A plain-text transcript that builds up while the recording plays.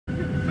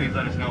please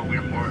let us know.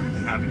 We're more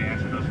than happy to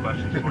answer those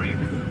questions for you.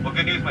 Well,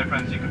 good news, my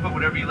friends. You can put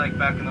whatever you like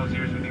back in those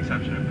ears with the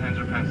exception of pens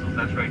or pencils.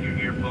 That's right, your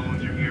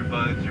earphones, your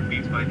earbuds, your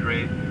Beats by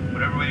Dre,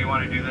 whatever way you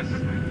want to do this.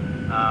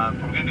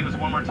 We're going to do this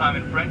one more time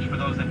in French. For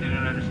those that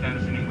didn't understand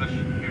us in English,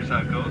 here's how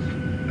it goes.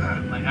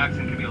 My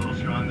accent can be a little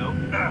strong, though.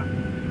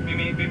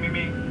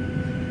 Me.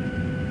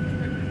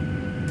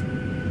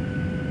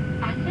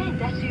 Afin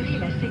d'assurer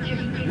la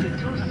sécurité de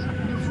tous,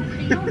 nous vous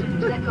prions de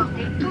nous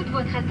accorder toute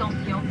votre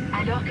attention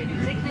alors que nous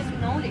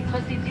examinons les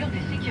procédures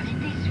de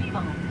sécurité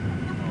suivantes.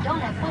 Dans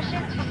la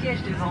pochette du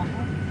siège devant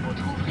vous, vous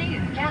trouverez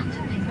une carte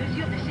des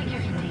mesures de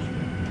sécurité.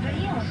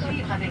 Veuillez en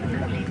suivre avec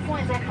nous les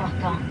points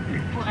importants.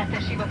 Pour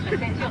attacher votre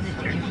ceinture de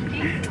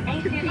sécurité,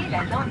 insérez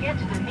la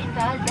languette de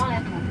métal dans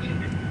la boucle.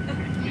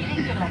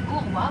 Tirez sur la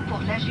courroie pour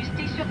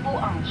l'ajuster sur vos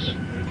hanches.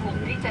 Pour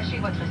détacher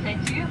votre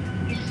ceinture,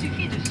 il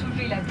suffit de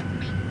soulever la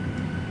boucle.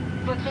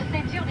 Votre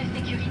ceinture de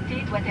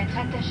sécurité doit être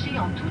attachée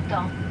en tout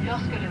temps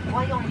lorsque le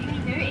voyant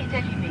lumineux est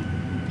allumé.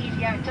 Il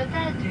y a un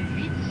total de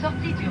 8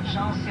 sorties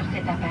d'urgence sur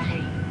cet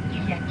appareil.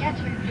 Il y a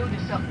 4 hublots de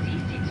sortie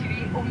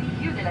situés au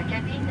milieu de la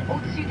cabine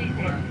au-dessus des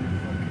ailes.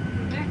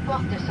 2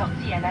 portes de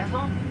sortie à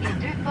l'avant et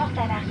 2 portes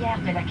à l'arrière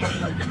de la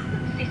cabine.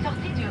 Ces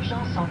sorties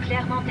d'urgence sont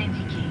clairement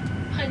indiquées.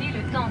 Prenez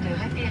le temps de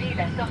repérer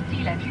la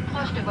sortie la plus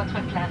proche de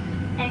votre place,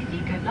 ainsi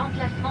que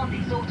l'emplacement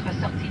des autres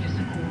sorties de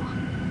secours.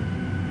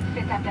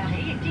 Cet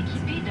appareil est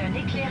équipé d'un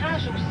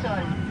éclairage au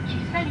sol qui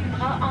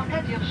s'allumera en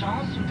cas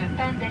d'urgence ou de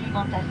panne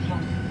d'alimentation.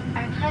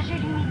 Un trajet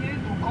lumineux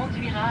vous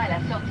conduira à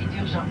la sortie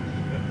d'urgence.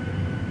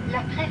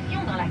 La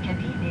pression dans la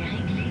cabine est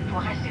réglée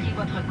pour assurer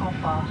votre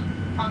confort.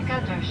 En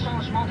cas d'un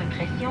changement de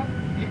pression,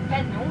 le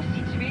panneau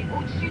situé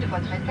au-dessus de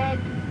votre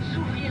tête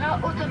s'ouvrira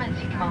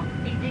automatiquement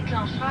et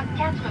déclenchera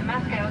 4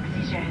 masques à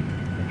oxygène.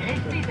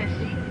 Restez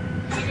assis,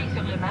 tirez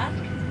sur le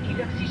masque et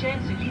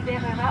l'oxygène se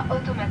libérera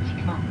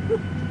automatiquement.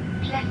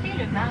 Placez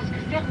le masque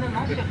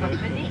fermement sur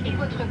votre nez et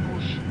votre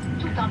bouche,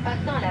 tout en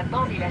passant la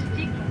bande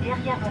élastique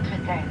derrière votre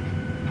tête.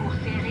 Pour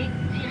serrer,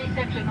 tirez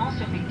simplement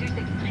sur les 2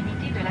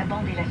 extrémités de la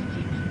bande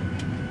élastique.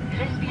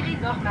 Respirez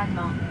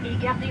normalement et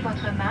gardez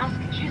votre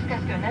masque jusqu'à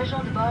ce qu'un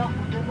agent de bord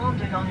vous demande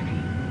de l'enlever.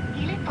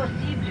 Il est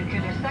possible que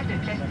le sac de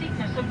plastique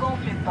ne se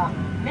gonfle pas,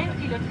 même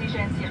si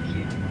l'oxygène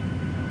circule.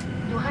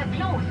 Nous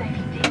rappelons aux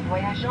invités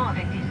voyageant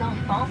avec des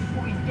enfants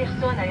ou une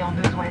personne ayant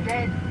besoin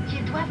d'aide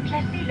qu'ils doivent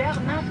placer leur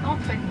masque en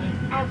premier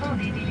avant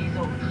d'aider les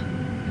autres.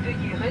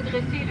 Veuillez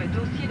redresser le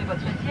dossier de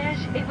votre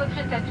siège et votre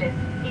tablette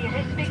et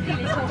respecter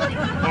les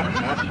consignes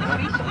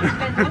situées sur le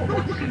panneau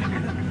au-dessus.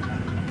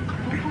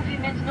 Vous pouvez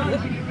maintenant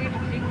utiliser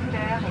vos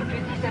écouteurs et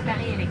petits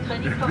appareils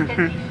électroniques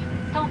portatifs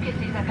tant que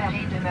ces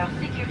appareils demeurent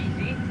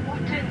sécurisés ou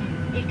tenus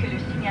et que le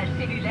signal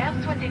cellulaire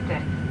soit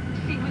éteint.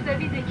 Si vous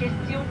avez des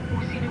questions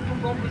ou si nous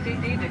pouvons vous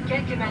aider de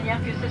quelque manière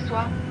que ce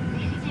soit,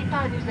 n'hésitez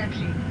pas à nous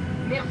appeler.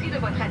 Merci de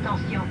votre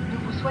attention. Nous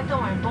vous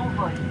souhaitons un bon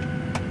vol.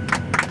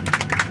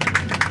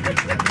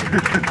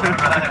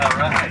 All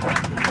right.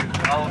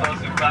 All of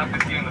those who clapped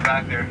with you in the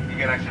back there, you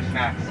get extra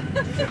snacks.